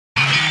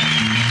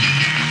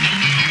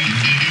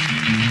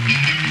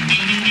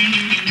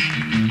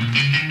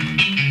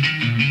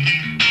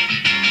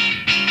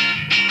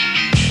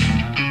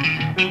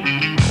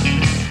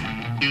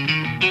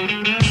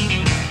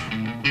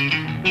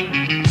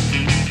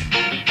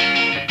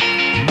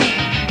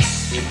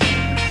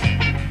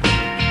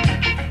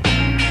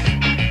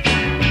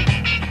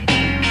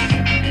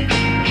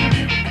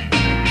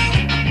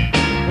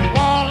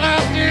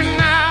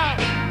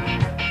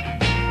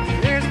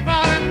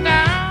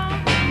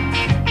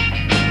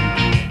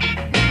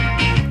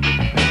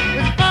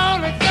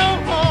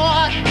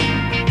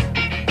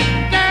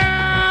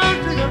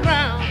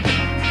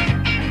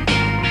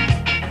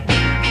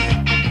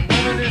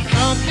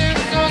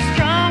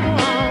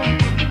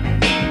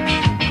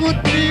good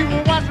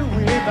people wash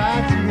away by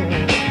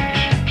tears.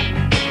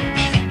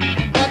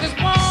 But this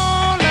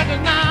won't let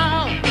it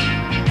now.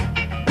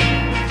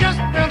 Just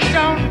built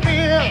on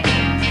fear.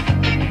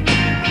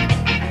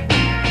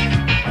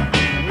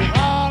 We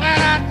all had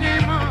our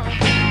demons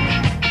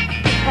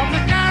from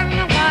the garden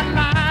of white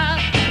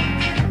lies.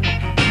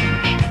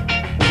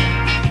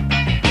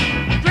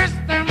 Twist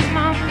them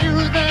on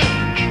music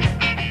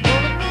for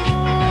the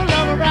cool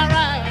of a bright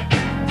ride.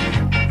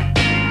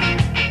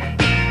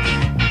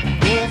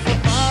 Go so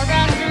far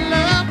as to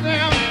love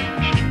them,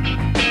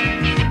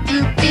 to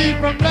keep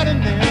from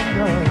letting them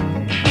go.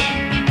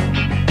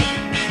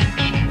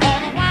 All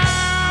the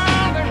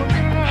while they were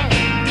giving us,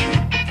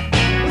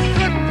 we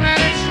couldn't let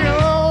it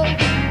show.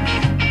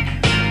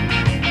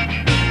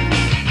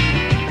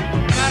 No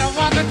matter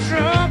what the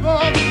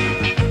trouble,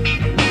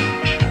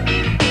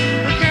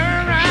 we carry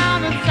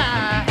around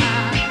inside.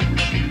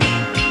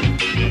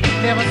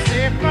 Never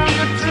safe from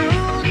the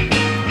truth.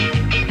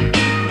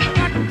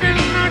 Not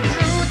feeling the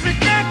truth we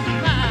get to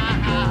find.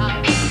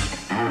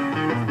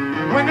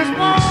 When this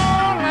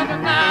wall and the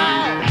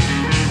night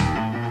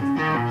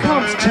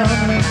comes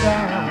tumbling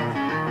down,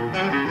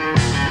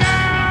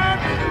 down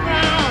to the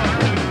ground.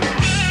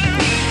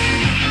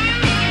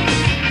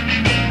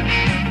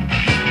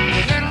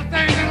 The little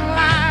things in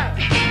life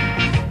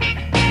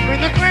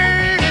bring the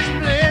greatest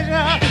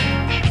pleasure.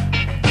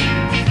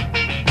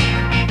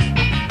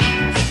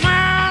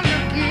 Smile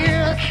and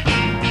kiss,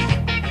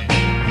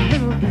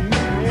 little bit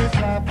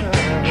laughter.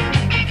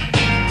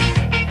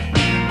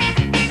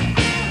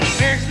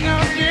 Makes no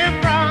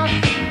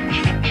difference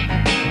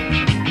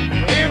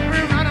if we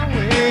run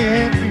away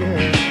and fear.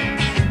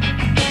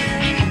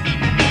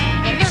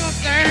 The little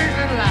things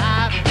in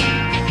life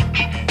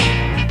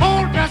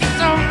hold us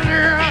so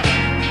near.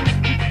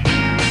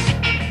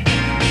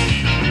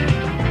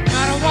 No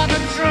matter what the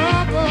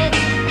trouble,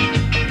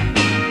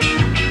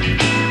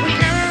 we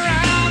carry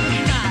around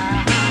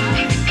inside.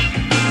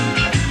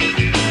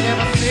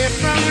 Never safe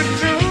from the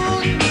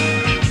truth.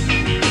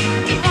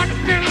 What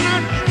in the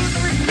truth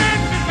we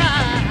can't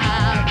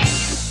survive.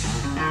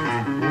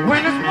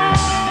 When it's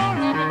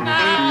more of the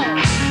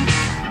night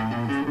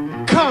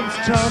comes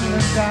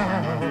tumbling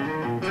down.